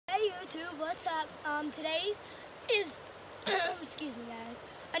YouTube, what's up? Today is excuse me guys,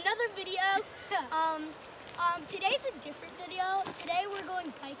 another video. Today's a different video. Today we're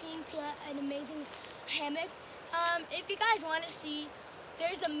going biking to an amazing hammock. If you guys want to see,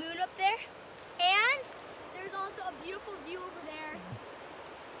 there's a moon up there and there's also a beautiful view over there.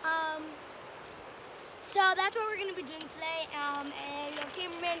 So that's what we're going to be doing today, and our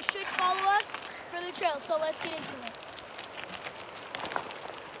cameraman should follow us for the trail, so let's get into it.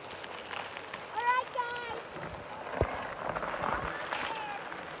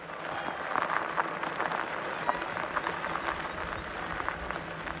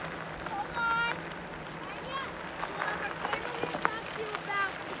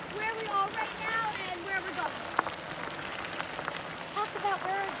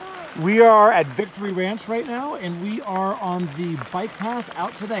 We are at Victory Ranch right now, and we are on the bike path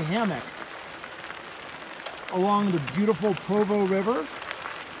out to the hammock along the beautiful Provo River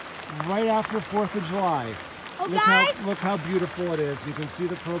right after 4th of July. Oh, look how beautiful it is. You can see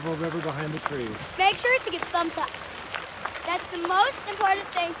the Provo River behind the trees. Make sure to give thumbs up. That's the most important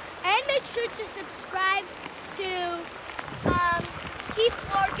thing. And make sure to subscribe to Keith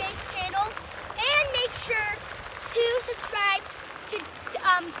Florgate's channel. And make sure to subscribe to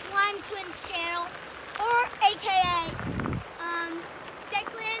Slime Twins channel, or aka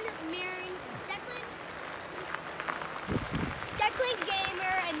Declan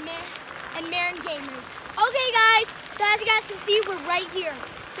Gamer and Marin Gamers. Okay guys, so as you guys can see, we're right here.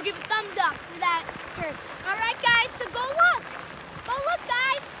 So give a thumbs up for that turn. Alright guys, so go look. Go look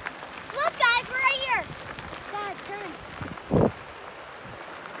guys. Look guys, we're right here. God, turn.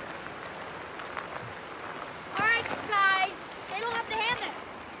 Alright guys, they don't have the hammock.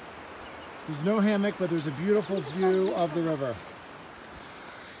 There's no hammock, but there's a beautiful view of the river.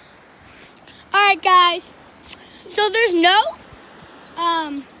 Alright guys, so there's no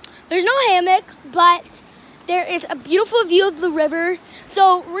hammock, but there is a beautiful view of the river.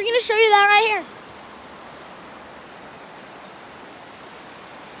 So we're going to show you that right here.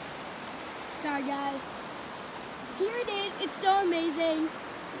 Sorry guys. Here it is. It's so amazing.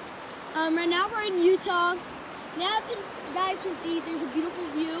 Right now we're in Utah. Now as you guys can see, there's a beautiful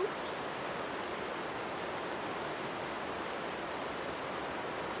view.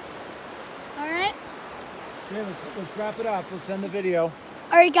 Alright. Okay, let's wrap it up. Let's end the video.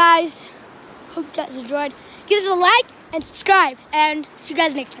 Alright guys. Hope you guys enjoyed. Give us a like and subscribe. And see you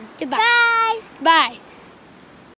guys next time. Goodbye. Bye. Bye.